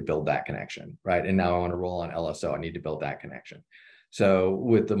 need to build that connection, right? And now I want to roll on LSO, I need to build that connection. So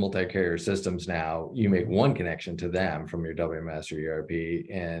with the multi-carrier systems now, you make one connection to them from your WMS or your ERP,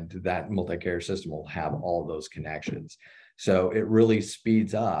 and that multi-carrier system will have all those connections. So it really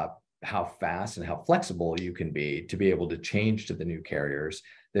speeds up how fast and how flexible you can be to be able to change to the new carriers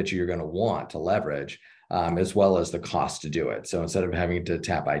that you're going to want to leverage, as well as the cost to do it. So instead of having to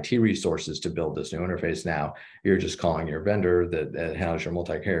tap IT resources to build this new interface, now you're just calling your vendor that handles your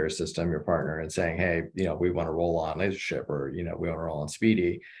multi-carrier system, your partner, and saying, hey, we want to roll on LaserShip, or, we want to roll on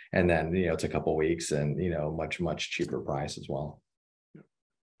Speedy. And then, it's a couple of weeks and, much, much cheaper price as well.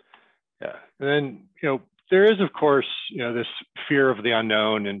 Yeah. And then, there is, of course, this fear of the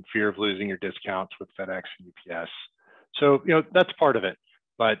unknown and fear of losing your discounts with FedEx and UPS. So, that's part of it.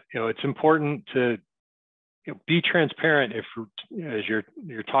 But, it's important to be transparent as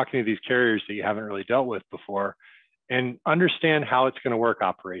you're talking to these carriers that you haven't really dealt with before, and understand how it's going to work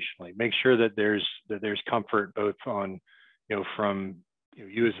operationally. Make sure that there's comfort both on, from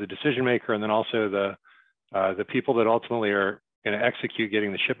you as the decision maker, and then also the people that ultimately are going to execute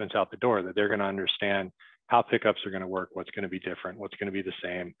getting the shipments out the door, that they're going to understand how pickups are going to work, what's going to be different, what's going to be the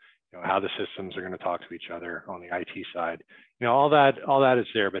same, how the systems are going to talk to each other on the IT side. All that is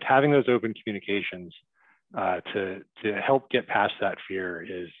there, but having those open communications to help get past that fear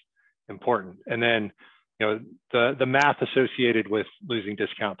is important. And then, the math associated with losing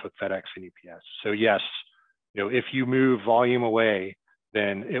discounts with FedEx and UPS. So yes, if you move volume away,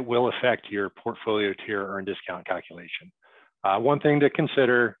 then it will affect your portfolio tier earn discount calculation. One thing to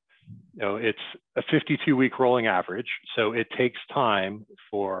consider, it's a 52-week rolling average, so it takes time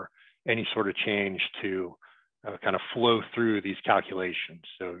for any sort of change to kind of flow through these calculations.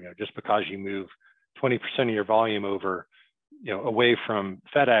 So, just because you move 20% of your volume over, away from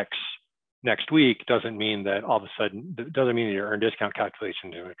FedEx next week doesn't mean that all of a sudden, doesn't mean that your earn discount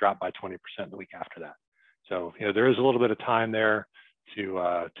calculation is going to drop by 20% the week after that. So, there is a little bit of time there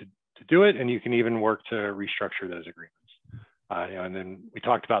to do it, and you can even work to restructure those agreements. And then we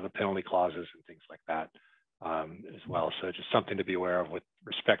talked about the penalty clauses and things like that as well. So just something to be aware of with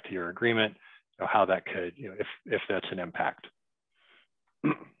respect to your agreement, how that could, if that's an impact.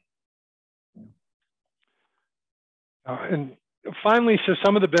 And finally, so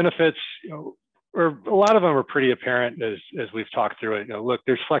some of the benefits, or a lot of them are pretty apparent as we've talked through it. Look,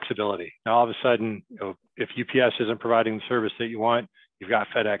 there's flexibility. Now, all of a sudden, if UPS isn't providing the service that you want, you've got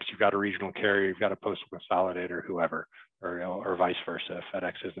FedEx, you've got a regional carrier, you've got a postal consolidator, whoever, or vice versa. If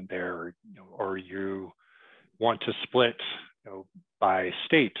FedEx isn't there, or you want to split, by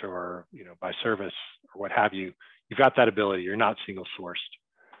state or by service or what have you, you've got that ability. You're not single sourced.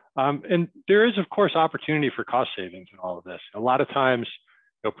 And there is, of course, opportunity for cost savings in all of this. A lot of times,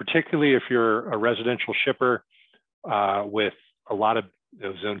 particularly if you're a residential shipper with a lot of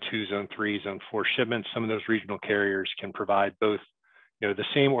zone 2, zone 3, zone 4 shipments, some of those regional carriers can provide both the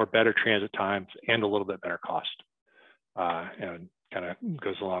same or better transit times and a little bit better cost. And kind of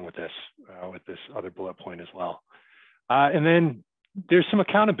goes along with this other bullet point as well. And then there's some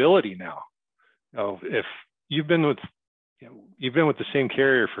accountability now. If you've been with you've been with the same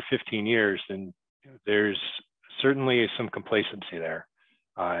carrier for 15 years, then there's certainly some complacency there,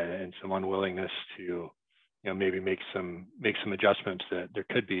 and some unwillingness to, maybe make some adjustments that there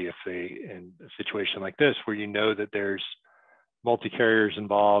could be if they, in a situation like this where that there's multi-carriers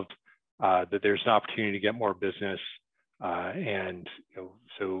involved, that there's an opportunity to get more business, and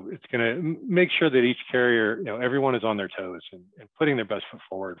so it's going to make sure that each carrier, everyone is on their toes and putting their best foot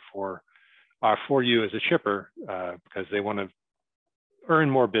forward for you as a shipper, because they want to earn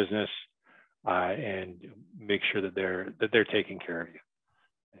more business, and make sure that they're taking care of you.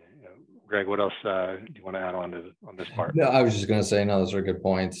 Greg, what else do you want to add on this part? No, I was just going to say, no, those are good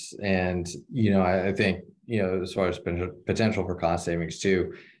points. And, I think, as far as potential for cost savings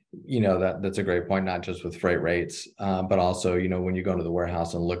too, that's a great point, not just with freight rates, but also, when you go to the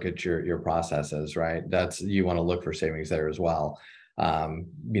warehouse and look at your processes, right? You want to look for savings there as well.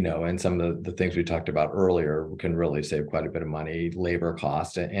 And some of the things we talked about earlier can really save quite a bit of money. Labor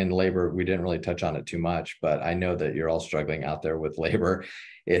cost and labor, we didn't really touch on it too much, but I know that you're all struggling out there with labor.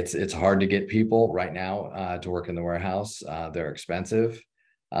 It's hard to get people right now to work in the warehouse. They're expensive.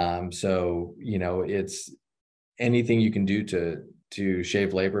 So, it's anything you can do to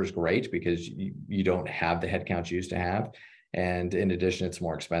shave labor is great, because you don't have the headcount you used to have. And in addition, it's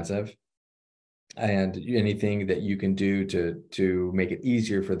more expensive. And anything that you can do to make it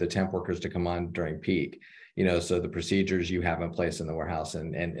easier for the temp workers to come on during peak, so the procedures you have in place in the warehouse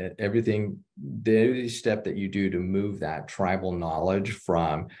and everything, the step that you do to move that tribal knowledge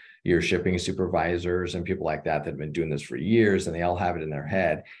from your shipping supervisors and people like that have been doing this for years, and they all have it in their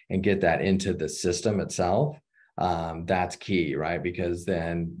head, and get that into the system itself. That's key, right? Because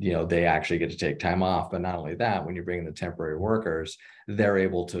then, they actually get to take time off. But not only that, when you're bringing the temporary workers, they're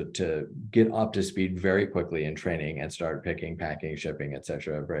able to get up to speed very quickly in training and start picking, packing, shipping, et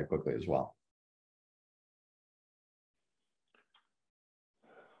cetera, very quickly as well.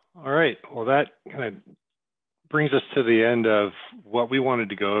 All right. Well, that kind of brings us to the end of what we wanted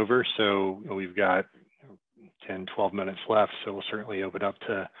to go over. So we've got 10, 12 minutes left. So we'll certainly open up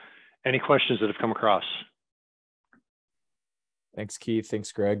to any questions that have come across. Thanks, Keith.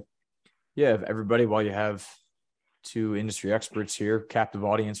 Thanks, Greg. Yeah, everybody, while you have two industry experts here, captive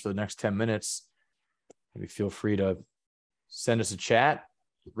audience for the next 10 minutes, maybe feel free to send us a chat,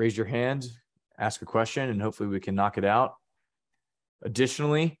 raise your hand, ask a question, and hopefully we can knock it out.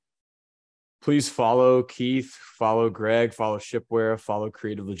 Additionally, please follow Keith, follow Greg, follow Shipware, follow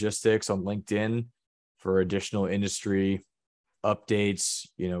Creative Logistics on LinkedIn for additional industry updates.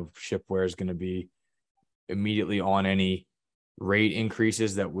 Shipware is going to be immediately on any rate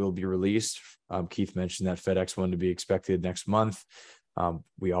increases that will be released. Keith mentioned that FedEx one to be expected next month.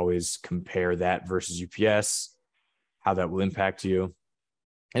 We always compare that versus UPS, how that will impact you.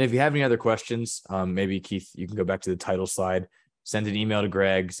 And if you have any other questions, maybe Keith, you can go back to the title slide, send an email to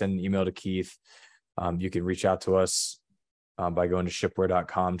Greg, send an email to Keith. You can reach out to us by going to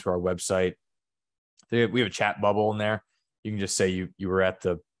shipware.com to our website. We have a chat bubble in there. You can just say you were at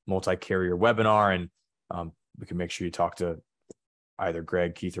the multi-carrier webinar, and we can make sure you talk to either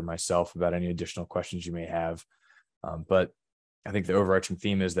Greg, Keith, or myself about any additional questions you may have. But I think the overarching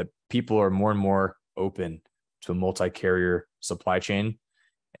theme is that people are more and more open to a multi-carrier supply chain,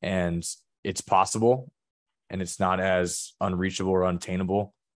 and it's possible, and it's not as unreachable or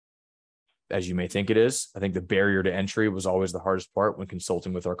unattainable as you may think it is. I think the barrier to entry was always the hardest part when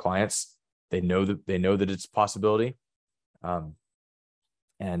consulting with our clients. They know that it's a possibility. And,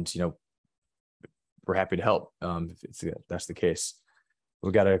 we're happy to help if that's the case.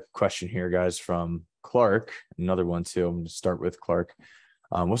 We've got a question here, guys, from Clark. Another one too. I'm going to start with Clark.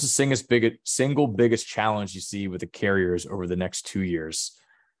 What's the single biggest challenge you see with the carriers over the next 2 years?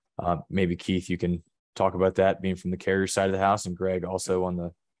 Maybe Keith, you can talk about that, being from the carrier side of the house, and Greg also on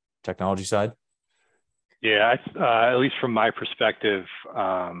the technology side. Yeah, at least from my perspective,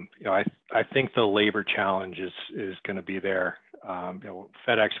 I think the labor challenge is going to be there.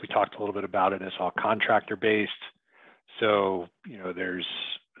 FedEx, we talked a little bit about it. It's all contractor based, so we're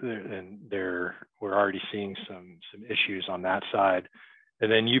already seeing some issues on that side.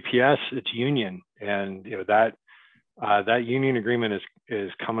 And then UPS, it's union, and that union agreement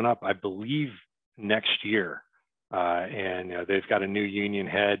is coming up, I believe, next year, and they've got a new union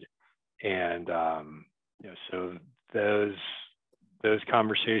head, and so those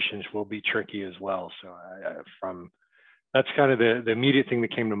conversations will be tricky as well. So that's kind of the immediate thing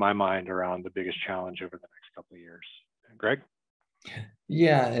that came to my mind around the biggest challenge over the next couple of years. Greg?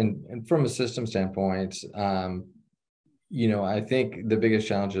 Yeah, and from a system standpoint, I think the biggest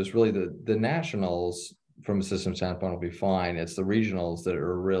challenge is really the nationals from a system standpoint will be fine. It's the regionals that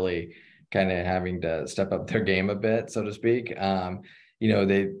are really kind of having to step up their game a bit, so to speak. You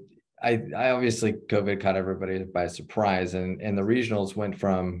know, I obviously COVID caught everybody by surprise, and the regionals went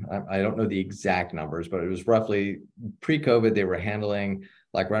from, I don't know the exact numbers, but it was roughly pre-COVID, they were handling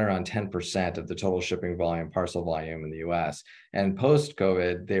like right around 10% of the total shipping volume, parcel volume in the US. And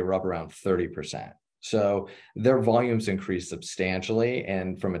post-COVID, they were up around 30%. So their volumes increased substantially.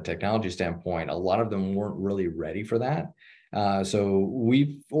 And from a technology standpoint, a lot of them weren't really ready for that. So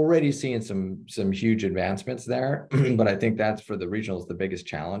we've already seen some huge advancements there, but I think that's for the regionals. The biggest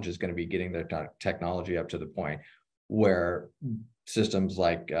challenge is going to be getting their technology up to the point where systems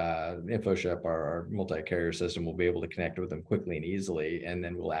like InfoShip, our multi-carrier system, will be able to connect with them quickly and easily, and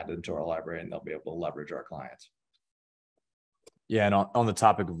then we'll add them to our library, and they'll be able to leverage our clients. Yeah, and on the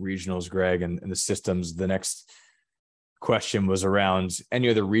topic of regionals, Greg, and the systems, the next question was around any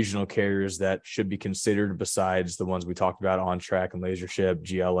other regional carriers that should be considered besides the ones we talked about, OnTrack and LaserShip,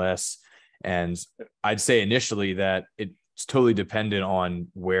 GLS. And I'd say initially that it's totally dependent on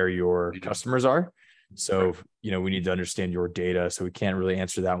where your customers are. So, you know, we need to understand your data. So we can't really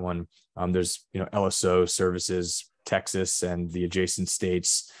answer that one. There's, you know, LSO services, Texas and the adjacent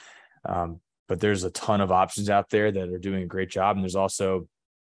states. But there's a ton of options out there that are doing a great job. And there's also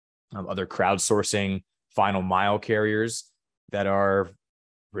other crowdsourcing final mile carriers that are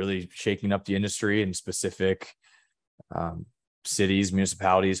really shaking up the industry in specific cities,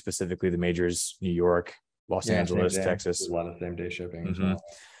 municipalities, specifically the majors, New York, Los Angeles, Texas. There's a lot of same day shipping as well.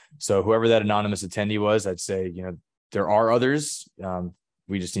 So whoever that anonymous attendee was, I'd say, you know, there are others.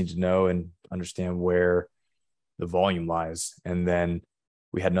 We just need to know and understand where the volume lies. And then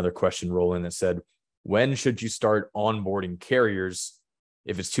we had another question roll in that said, when should you start onboarding carriers?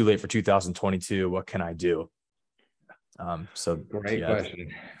 If it's too late for 2022, what can I do? So great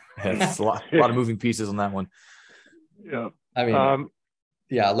question. It's a lot of moving pieces on that one. Yeah. I mean,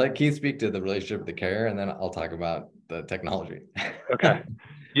 yeah, I'll let Keith speak to the relationship with the carrier, and then I'll talk about the technology. Okay.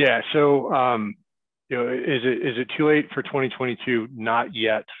 Yeah. So, you know, is it too late for 2022? Not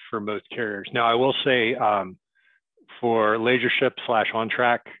yet for most carriers. Now, I will say for LaserShip /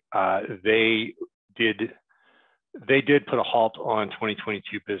 OnTrack, they did put a halt on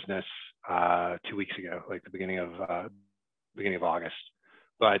 2022 business 2 weeks ago, like the beginning of August.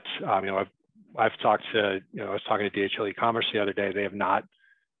 But you know, I've talked to, you know, I was talking to DHL e-commerce the other day. They have not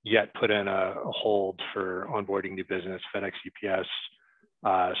yet put in a hold for onboarding new business. FedEx, UPS,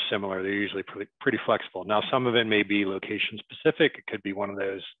 similar. They're usually pretty flexible. Now, some of it may be location specific. It could be one of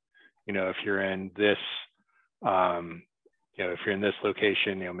those, you know, if you're in this, you know, if you're in this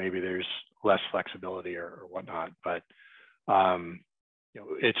location, you know, maybe there's less flexibility or whatnot. But you know,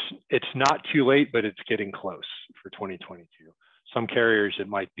 it's not too late, but it's getting close for 2022. Some carriers it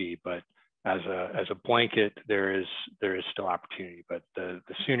might be, but as a blanket, there is still opportunity. But the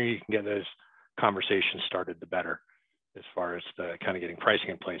sooner you can get those conversations started, the better, as far as the kind of getting pricing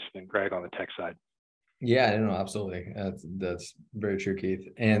in place. And Greg, on the tech side. Yeah, no, absolutely. That's very true, Keith.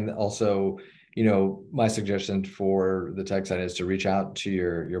 And also, you know, my suggestion for the tech side is to reach out to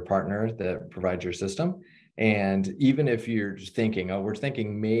your partner that provides your system. And even if you're just thinking, oh, we're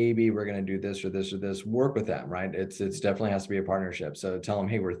thinking maybe we're going to do this or this or this, work with them, right? It's definitely has to be a partnership. So tell them,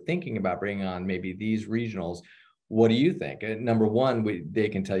 hey, we're thinking about bringing on maybe these regionals. What do you think? And number one, they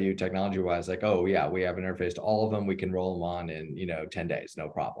can tell you technology wise, like, oh yeah, we have an interface to all of them. We can roll them on in, you know, 10 days, no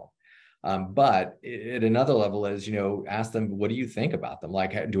problem. But at another level is, you know, ask them, what do you think about them?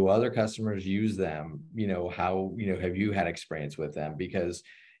 Like, do other customers use them? You know, how, you know, have you had experience with them? Because,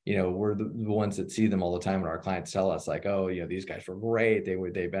 you know, we're the ones that see them all the time, and our clients tell us like, oh, you know, these guys were great.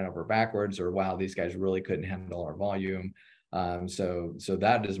 They bent over backwards, or wow, these guys really couldn't handle our volume. So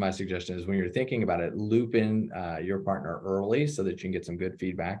that is my suggestion, is when you're thinking about it, loop in your partner early so that you can get some good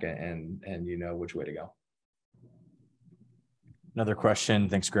feedback and you know which way to go. Another question.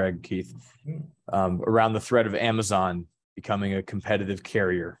 Thanks, Greg, Keith. Around the threat of Amazon becoming a competitive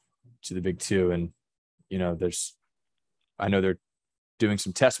carrier to the big two. And, you know, I know they're doing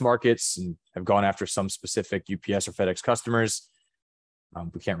some test markets and have gone after some specific UPS or FedEx customers.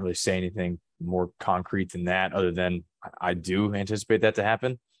 We can't really say anything more concrete than that, other than I do anticipate that to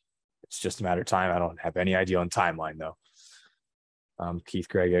happen. It's just a matter of time. I don't have any idea on timeline, though. Keith,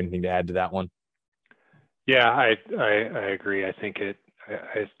 Greg, anything to add to that one? Yeah, I agree. I think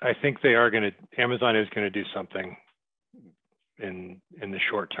I think they are going to, Amazon is going to do something in the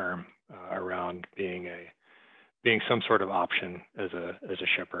short term around being some sort of option as a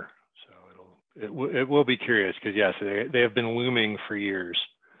shipper. So it will be curious, because yes, they have been looming for years.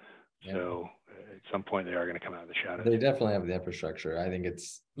 Yeah. So at some point they are going to come out of the shadows. They definitely have the infrastructure. I think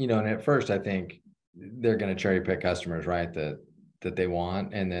it's, you know, and at first I think they're going to cherry pick customers, right? That they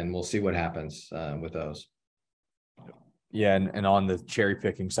want, and then we'll see what happens with those. Yeah, and on the cherry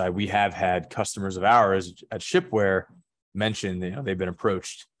picking side, we have had customers of ours at Shipware mention they've been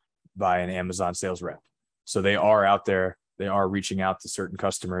approached by an Amazon sales rep, so they are out there. They are reaching out to certain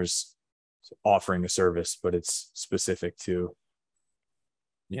customers, offering a service, but it's specific to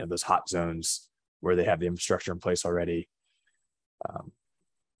those hot zones where they have the infrastructure in place already.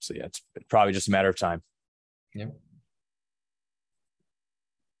 So yeah, it's probably just a matter of time. Yeah.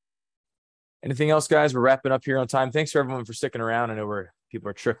 Anything else, guys? We're wrapping up here on time. Thanks for everyone for sticking around. I know people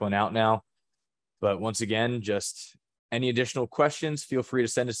are trickling out now, but once again, just any additional questions, feel free to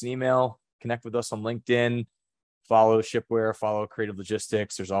send us an email, connect with us on LinkedIn, follow Shipware, follow Creative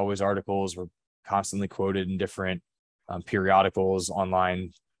Logistics. There's always articles. We're constantly quoted in different periodicals,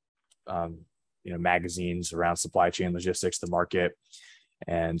 online, magazines around supply chain logistics, the market.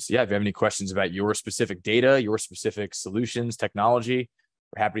 And yeah, if you have any questions about your specific data, your specific solutions, technology,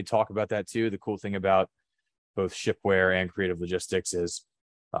 we're happy to talk about that too. The cool thing about both Shipware and Creative Logistics is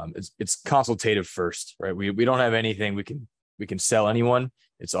it's consultative first, right? We don't have anything we can sell anyone.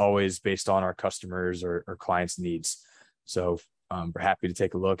 It's always based on our customers or clients' needs. So we're happy to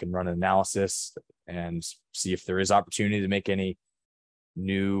take a look and run an analysis and see if there is opportunity to make any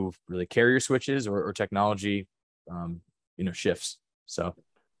new really carrier switches or technology shifts. So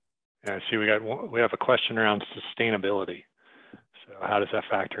yeah, see, we have a question around sustainability. So how does that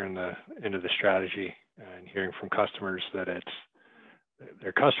factor into the strategy, and hearing from customers that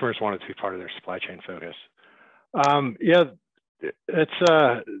their customers want it to be part of their supply chain focus? Yeah, that's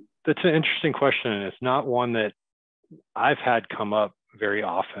an interesting question, and it's not one that I've had come up very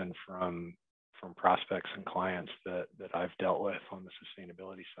often from prospects and clients that I've dealt with on the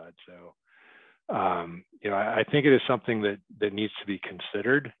sustainability side. So I think it is something that needs to be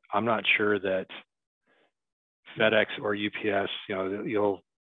considered. I'm not sure that FedEx or UPS, you'll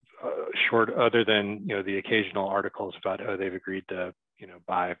short, other than the occasional articles about they've agreed to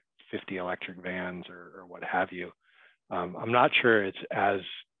buy 50 electric vans or what have you. I'm not sure it's as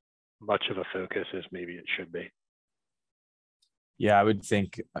much of a focus as maybe it should be. Yeah, I would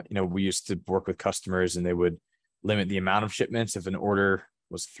think, we used to work with customers and they would limit the amount of shipments. If an order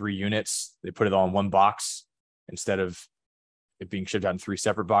was 3 units, they put it all in one box instead of it being shipped out in 3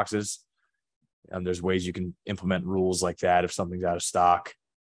 separate boxes. There's ways you can implement rules like that if something's out of stock,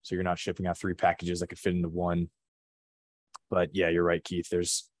 so you're not shipping out 3 packages that could fit into one. But yeah, you're right, Keith.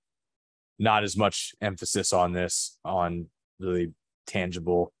 There's not as much emphasis on this, on really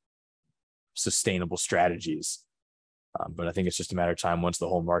tangible, sustainable strategies. But I think it's just a matter of time once the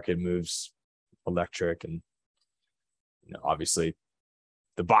whole market moves electric, and obviously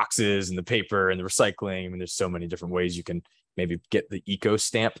the boxes and the paper and the recycling. I mean, there's so many different ways you can maybe get the eco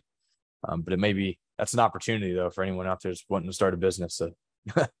stamp. But that's an opportunity though for anyone out there just wanting to start a business. So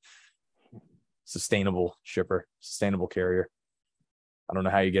sustainable shipper, sustainable carrier. I don't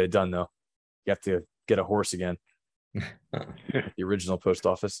know how you get it done though. You have to get a horse again. The original post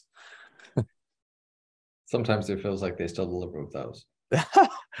office. Sometimes it feels like they still deliver with those.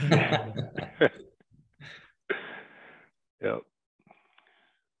 Yep.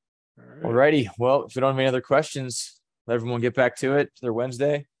 All righty. Well, if you don't have any other questions, let everyone get back to it. It's their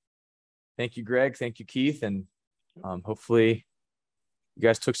Wednesday. Thank you, Greg. Thank you, Keith. And hopefully you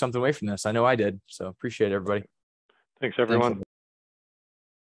guys took something away from this. I know I did. So appreciate it, everybody. Thanks, everyone. Thanks.